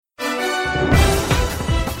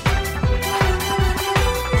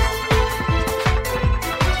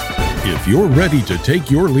you're ready to take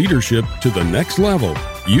your leadership to the next level,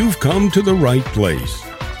 you've come to the right place.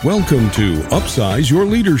 Welcome to Upsize Your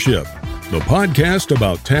Leadership, the podcast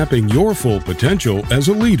about tapping your full potential as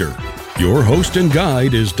a leader. Your host and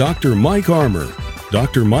guide is Dr. Mike Armour.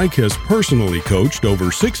 Dr. Mike has personally coached over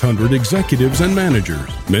 600 executives and managers,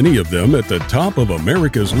 many of them at the top of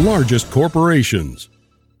America's largest corporations.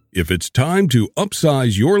 If it's time to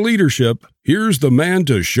upsize your leadership, here's the man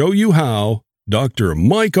to show you how, Dr.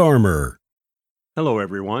 Mike Armour. Hello,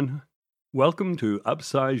 everyone. Welcome to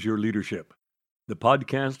Upsize Your Leadership, the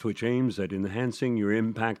podcast which aims at enhancing your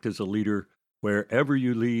impact as a leader wherever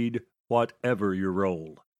you lead, whatever your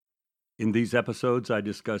role. In these episodes, I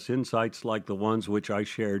discuss insights like the ones which I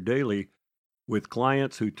share daily with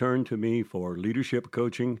clients who turn to me for leadership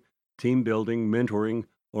coaching, team building, mentoring,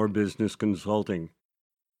 or business consulting.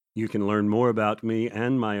 You can learn more about me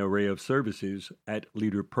and my array of services at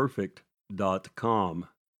leaderperfect.com.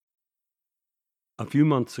 A few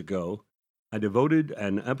months ago, I devoted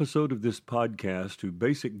an episode of this podcast to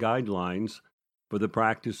basic guidelines for the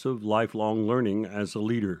practice of lifelong learning as a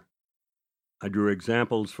leader. I drew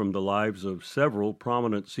examples from the lives of several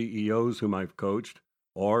prominent CEOs whom I've coached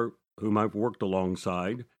or whom I've worked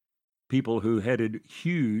alongside, people who headed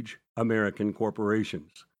huge American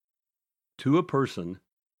corporations. To a person,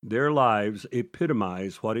 their lives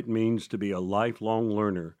epitomize what it means to be a lifelong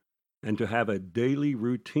learner and to have a daily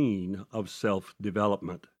routine of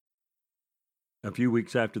self-development. A few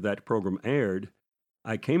weeks after that program aired,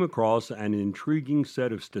 I came across an intriguing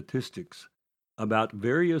set of statistics about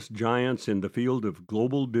various giants in the field of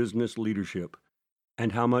global business leadership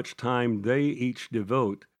and how much time they each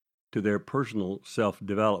devote to their personal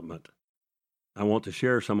self-development. I want to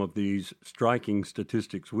share some of these striking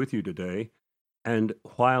statistics with you today, and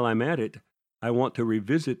while I'm at it, I want to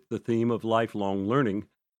revisit the theme of lifelong learning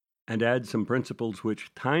and add some principles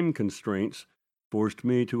which time constraints forced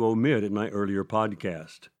me to omit in my earlier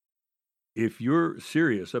podcast. If you're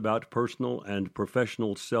serious about personal and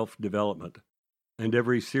professional self-development, and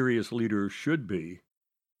every serious leader should be,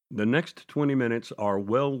 the next 20 minutes are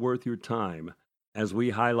well worth your time as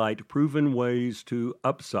we highlight proven ways to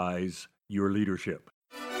upsize your leadership.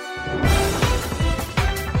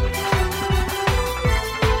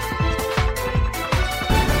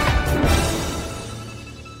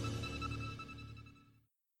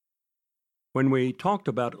 When we talked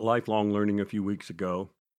about lifelong learning a few weeks ago,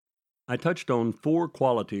 I touched on 4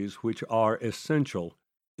 qualities which are essential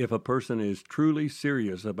if a person is truly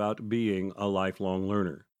serious about being a lifelong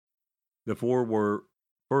learner. The 4 were: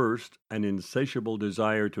 first, an insatiable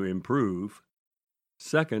desire to improve;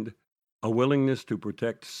 second, a willingness to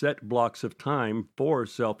protect set blocks of time for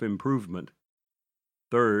self-improvement;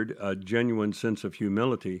 third, a genuine sense of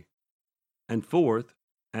humility; and fourth,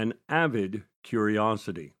 an avid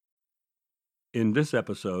curiosity. In this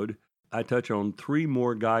episode, I touch on 3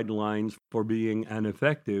 more guidelines for being an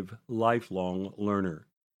effective lifelong learner.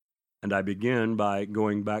 And I begin by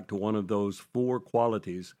going back to one of those 4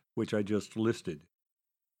 qualities which I just listed.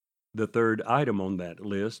 The third item on that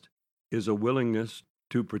list is a willingness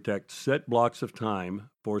to protect set blocks of time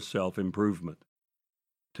for self-improvement.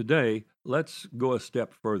 Today, let's go a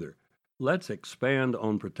step further. Let's expand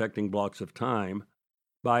on protecting blocks of time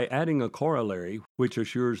by adding a corollary which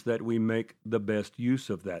assures that we make the best use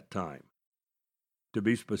of that time. To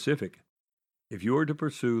be specific, if you are to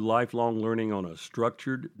pursue lifelong learning on a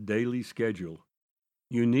structured daily schedule,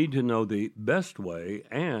 you need to know the best way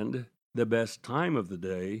and the best time of the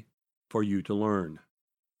day for you to learn.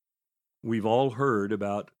 We've all heard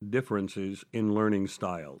about differences in learning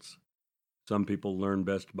styles. Some people learn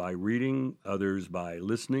best by reading, others by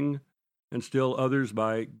listening, and still others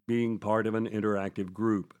by being part of an interactive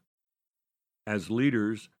group. As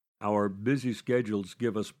leaders, our busy schedules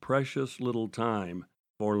give us precious little time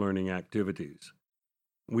for learning activities.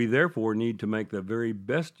 We therefore need to make the very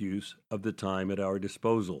best use of the time at our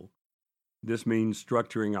disposal. This means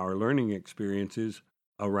structuring our learning experiences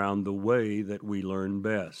around the way that we learn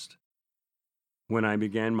best. When I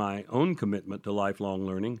began my own commitment to lifelong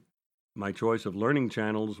learning, my choice of learning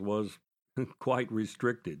channels was quite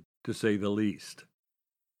restricted, to say the least.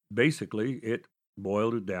 Basically, it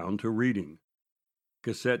boiled down to reading.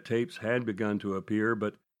 Cassette tapes had begun to appear,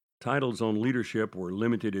 but titles on leadership were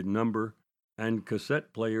limited in number, and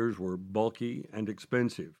cassette players were bulky and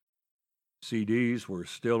expensive. CDs were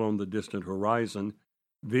still on the distant horizon.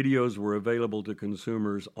 Videos were available to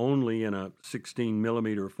consumers only in a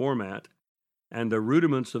 16mm format, and the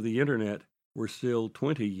rudiments of the Internet were still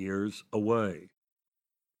 20 years away.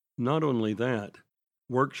 Not only that,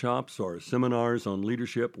 workshops or seminars on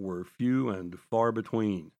leadership were few and far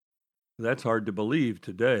between. That's hard to believe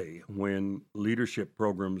today when leadership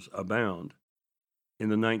programs abound. In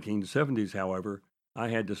the 1970s, however, I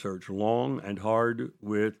had to search long and hard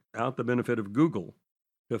without the benefit of Google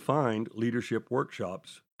to find leadership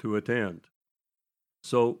workshops to attend.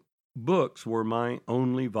 So, books were my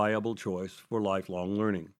only viable choice for lifelong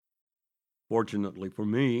learning. Fortunately for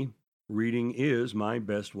me, reading is my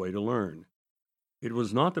best way to learn. It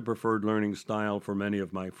was not the preferred learning style for many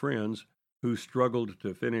of my friends who struggled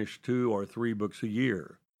to finish 2 or 3 books a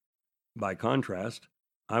year. By contrast,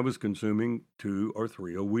 I was consuming 2 or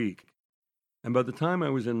 3 a week. And by the time I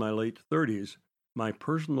was in my late 30s, my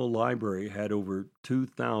personal library had over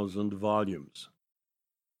 2,000 volumes.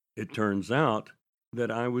 It turns out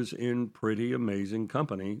that I was in pretty amazing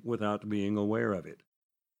company without being aware of it.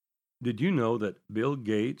 Did you know that Bill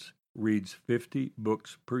Gates reads 50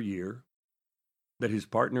 books per year? That his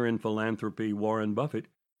partner in philanthropy, Warren Buffett,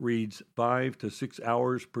 reads 5 to 6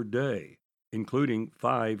 hours per day, including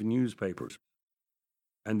 5 newspapers.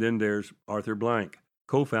 And then there's Arthur Blank,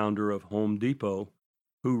 co-founder of Home Depot,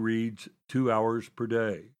 who reads 2 hours per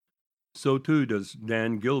day. So too does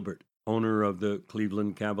Dan Gilbert, owner of the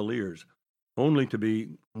Cleveland Cavaliers, only to be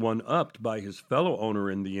one-upped by his fellow owner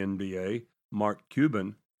in the NBA, Mark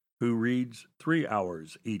Cuban, who reads 3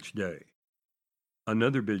 hours each day.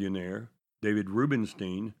 Another billionaire, David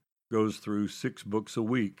Rubenstein, goes through 6 books a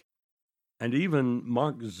week. And even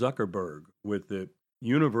Mark Zuckerberg, with the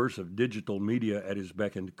universe of digital media at his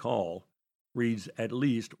beck and call, reads at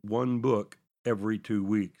least 1 book every 2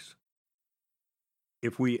 weeks.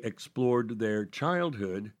 If we explored their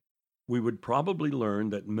childhood, we would probably learn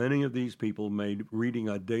that many of these people made reading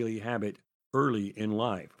a daily habit early in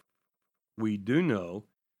life. We do know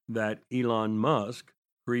that Elon Musk,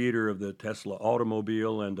 creator of the Tesla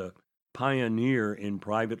automobile and a pioneer in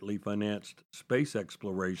privately financed space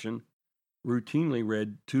exploration, routinely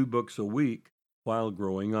read 2 books a week while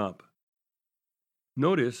growing up.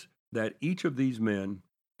 Notice that each of these men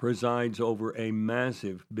presides over a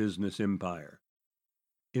massive business empire.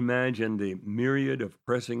 Imagine the myriad of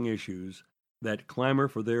pressing issues that clamor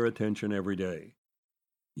for their attention every day.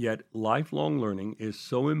 Yet lifelong learning is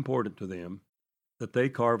so important to them that they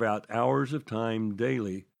carve out hours of time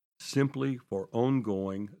daily simply for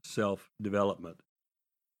ongoing self-development.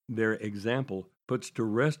 Their example puts to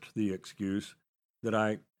rest the excuse that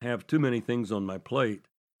I have too many things on my plate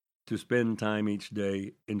to spend time each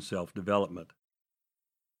day in self-development.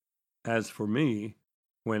 As for me,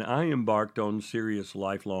 when I embarked on serious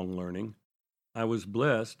lifelong learning, I was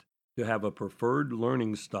blessed to have a preferred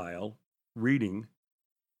learning style, reading,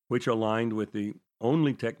 which aligned with the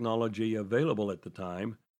only technology available at the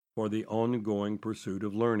time for the ongoing pursuit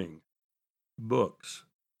of learning: books.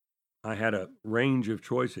 I had a range of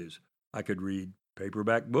choices. I could read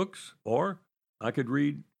paperback books, or I could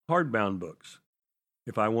read hardbound books.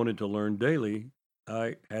 If I wanted to learn daily,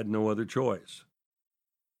 I had no other choice.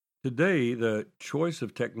 Today, the choice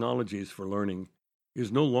of technologies for learning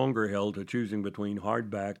is no longer held to choosing between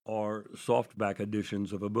hardback or softback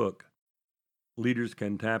editions of a book. Leaders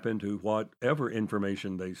can tap into whatever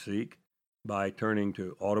information they seek by turning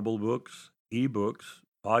to Audible books, ebooks,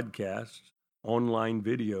 podcasts, online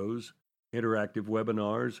videos, interactive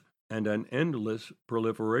webinars, and an endless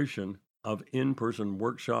proliferation of in-person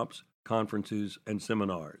workshops, conferences, and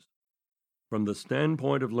seminars. From the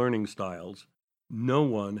standpoint of learning styles, no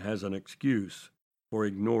one has an excuse for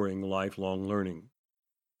ignoring lifelong learning.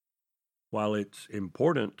 While it's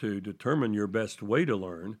important to determine your best way to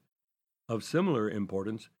learn, of similar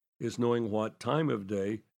importance is knowing what time of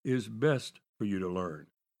day is best for you to learn,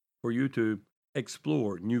 for you to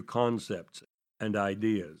explore new concepts and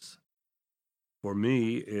ideas. For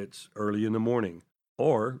me, it's early in the morning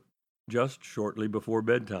or just shortly before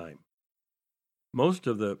bedtime. Most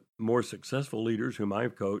of the more successful leaders whom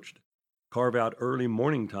I've coached carve out early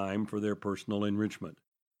morning time for their personal enrichment.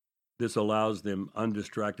 This allows them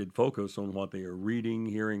undistracted focus on what they are reading,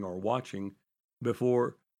 hearing, or watching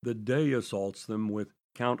before the day assaults them with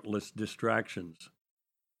countless distractions.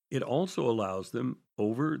 It also allows them,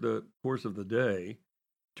 over the course of the day,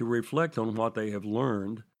 to reflect on what they have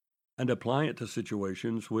learned and apply it to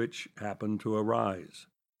situations which happen to arise.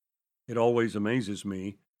 It always amazes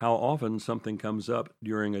me how often something comes up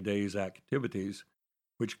during a day's activities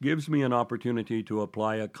which gives me an opportunity to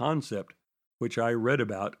apply a concept which I read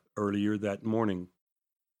about earlier that morning.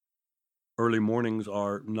 Early mornings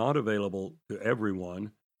are not available to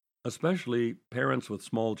everyone, especially parents with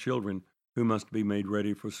small children who must be made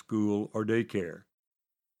ready for school or daycare.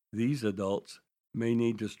 These adults may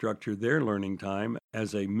need to structure their learning time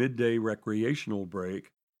as a midday recreational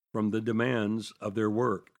break from the demands of their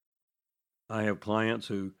work. I have clients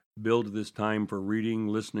who build this time for reading,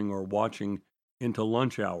 listening, or watching into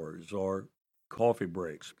lunch hours or coffee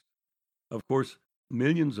breaks. Of course,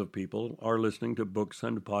 millions of people are listening to books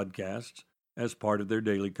and podcasts as part of their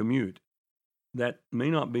daily commute. That may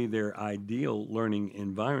not be their ideal learning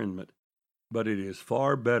environment, but it is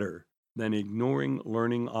far better than ignoring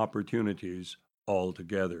learning opportunities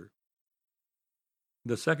altogether.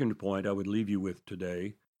 The second point I would leave you with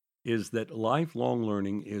today is that lifelong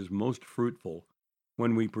learning is most fruitful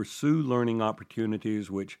when we pursue learning opportunities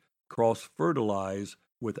which cross-fertilize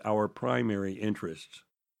with our primary interests.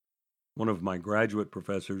 One of my graduate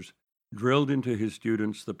professors drilled into his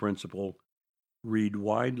students the principle, read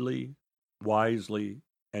widely, wisely,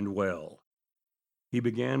 and well. He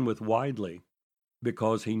began with widely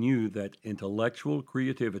because he knew that intellectual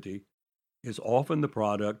creativity is often the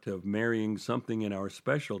product of marrying something in our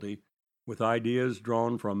specialty with ideas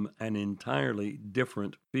drawn from an entirely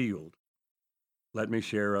different field. Let me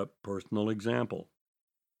share a personal example.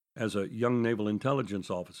 As a young naval intelligence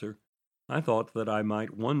officer, I thought that I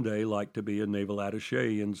might one day like to be a naval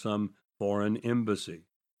attaché in some foreign embassy.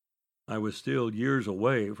 I was still years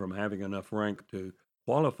away from having enough rank to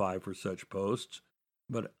qualify for such posts,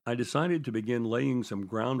 but I decided to begin laying some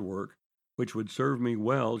groundwork which would serve me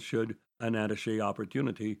well should an attaché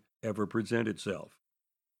opportunity ever present itself.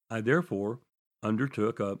 I therefore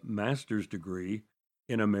undertook a master's degree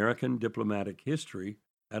in American diplomatic history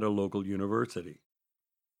at a local university.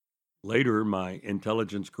 Later, my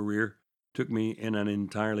intelligence career took me in an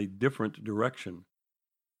entirely different direction,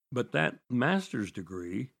 but that master's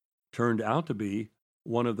degree turned out to be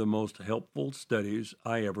one of the most helpful studies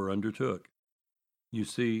I ever undertook. You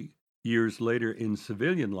see, years later in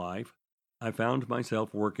civilian life, I found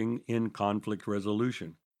myself working in conflict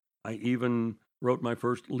resolution. I even wrote my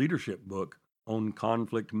first leadership book on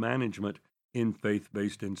conflict management in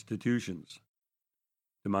faith-based institutions.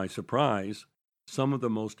 To my surprise, some of the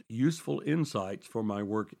most useful insights for my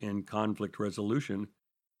work in conflict resolution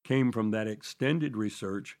came from that extended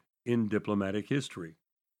research in diplomatic history.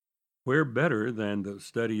 Where better than the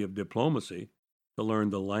study of diplomacy to learn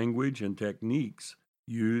the language and techniques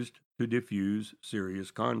used to diffuse serious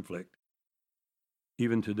conflict?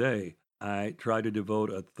 Even today, I try to devote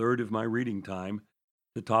a third of my reading time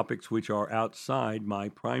to topics which are outside my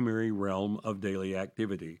primary realm of daily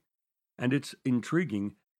activity, and it's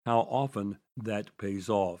intriguing how often that pays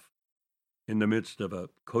off. In the midst of a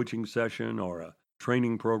coaching session or a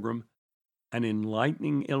training program, an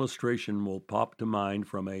enlightening illustration will pop to mind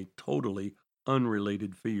from a totally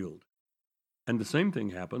unrelated field. And the same thing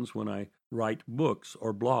happens when I write books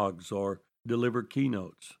or blogs or deliver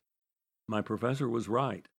keynotes. My professor was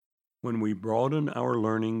right. When we broaden our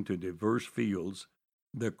learning to diverse fields,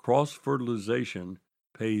 the cross-fertilization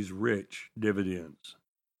pays rich dividends.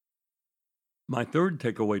 My third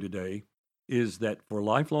takeaway today is that for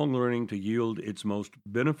lifelong learning to yield its most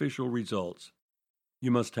beneficial results, you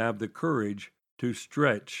must have the courage to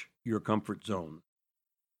stretch your comfort zone.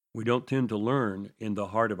 We don't tend to learn in the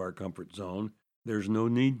heart of our comfort zone. There's no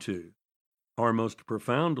need to. Our most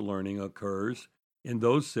profound learning occurs in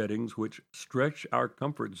those settings which stretch our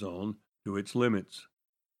comfort zone to its limits.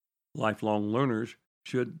 Lifelong learners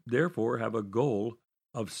should therefore have a goal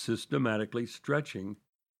of systematically stretching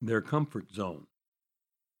their comfort zone.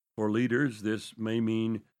 For leaders, this may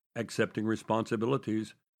mean accepting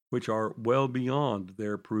responsibilities which are well beyond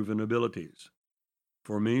their proven abilities.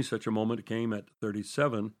 For me, such a moment came at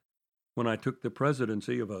 37 when I took the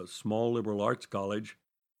presidency of a small liberal arts college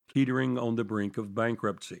teetering on the brink of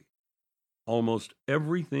bankruptcy. Almost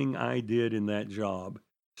everything I did in that job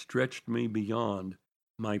stretched me beyond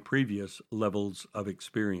my previous levels of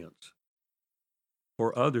experience.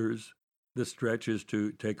 For others, the stretch is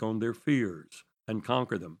to take on their fears and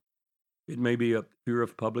conquer them. It may be a fear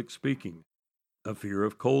of public speaking, a fear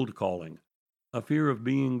of cold calling, a fear of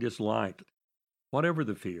being disliked. Whatever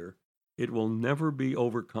the fear, it will never be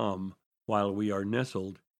overcome while we are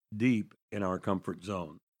nestled deep in our comfort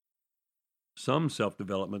zone. Some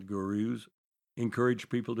self-development gurus encourage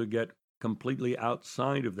people to get completely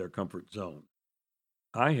outside of their comfort zone.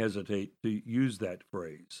 I hesitate to use that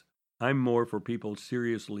phrase. I'm more for people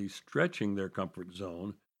seriously stretching their comfort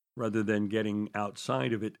zone rather than getting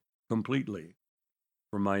outside of it completely.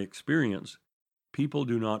 From my experience, people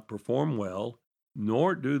do not perform well,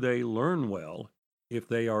 nor do they learn well if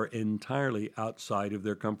they are entirely outside of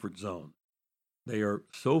their comfort zone. They are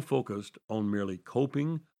so focused on merely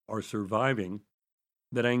coping or surviving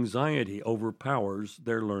that anxiety overpowers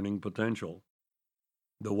their learning potential.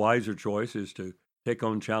 The wiser choice is to take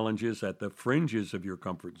on challenges at the fringes of your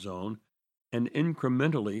comfort zone and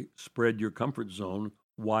incrementally spread your comfort zone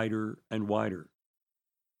wider and wider.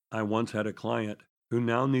 I once had a client who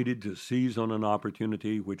now needed to seize on an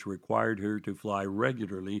opportunity which required her to fly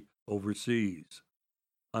regularly overseas.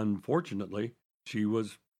 Unfortunately, she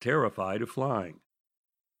was terrified of flying.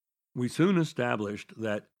 We soon established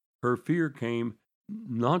that her fear came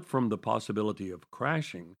not from the possibility of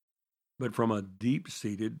crashing, but from a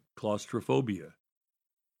deep-seated claustrophobia.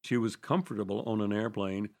 She was comfortable on an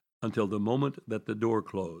airplane until the moment that the door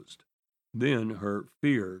closed. Then her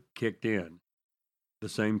fear kicked in. The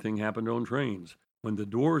same thing happened on trains. When the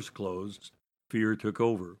doors closed, fear took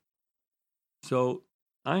over. So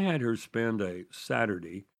I had her spend a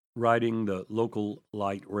Saturday riding the local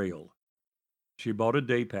light rail. She bought a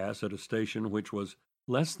day pass at a station which was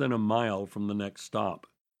less than a mile from the next stop.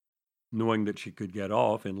 Knowing that she could get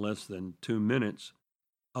off in less than 2 minutes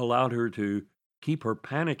allowed her to keep her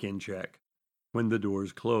panic in check when the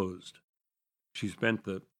doors closed. She spent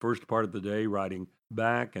the first part of the day riding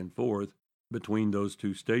back and forth between those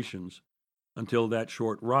two stations until that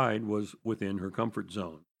short ride was within her comfort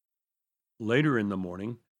zone. Later in the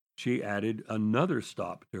morning, she added another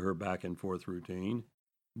stop to her back and forth routine,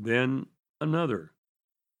 then another.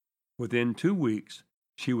 Within 2 weeks,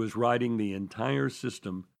 she was riding the entire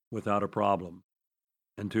system without a problem.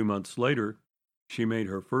 And 2 months later, she made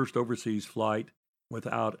her first overseas flight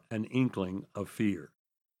without an inkling of fear.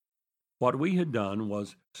 What we had done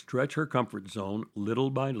was stretch her comfort zone little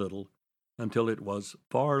by little until it was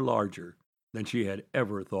far larger than she had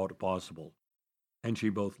ever thought possible. And she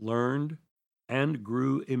both learned and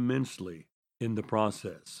grew immensely in the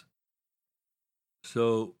process.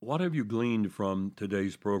 So, what have you gleaned from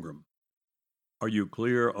today's program? Are you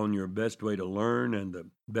clear on your best way to learn and the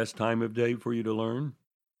best time of day for you to learn?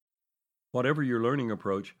 Whatever your learning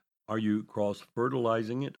approach, are you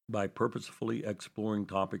cross-fertilizing it by purposefully exploring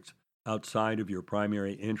topics outside of your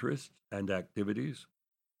primary interests and activities?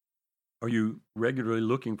 Are you regularly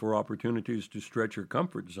looking for opportunities to stretch your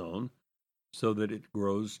comfort zone so that it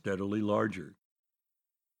grows steadily larger?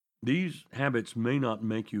 These habits may not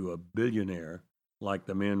make you a billionaire like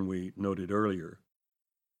the men we noted earlier,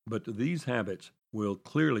 but these habits will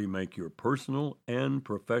clearly make your personal and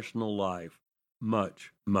professional life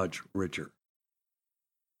much, much richer.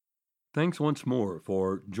 Thanks once more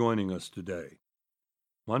for joining us today.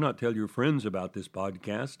 Why not tell your friends about this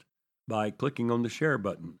podcast by clicking on the share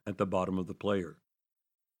button at the bottom of the player?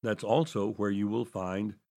 That's also where you will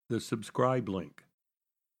find the subscribe link.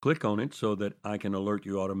 Click on it so that I can alert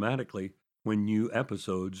you automatically when new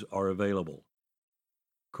episodes are available.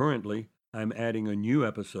 Currently, I'm adding a new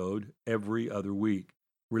episode every other week,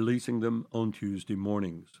 releasing them on Tuesday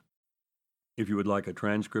mornings. If you would like a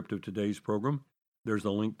transcript of today's program, there's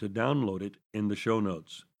a link to download it in the show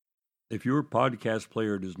notes. If your podcast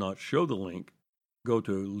player does not show the link, go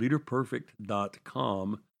to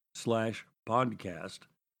leaderperfect.com/podcast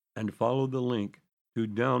and follow the link to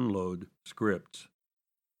download scripts.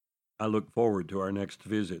 I look forward to our next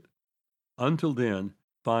visit. Until then,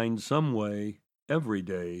 find some way every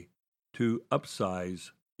day to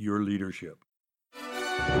upsize your leadership.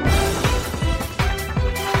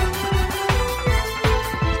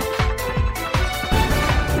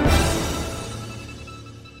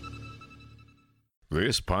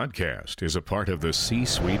 This podcast is a part of the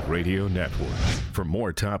C-Suite Radio Network. For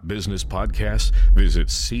more top business podcasts, visit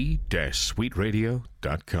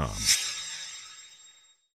c-suiteradio.com.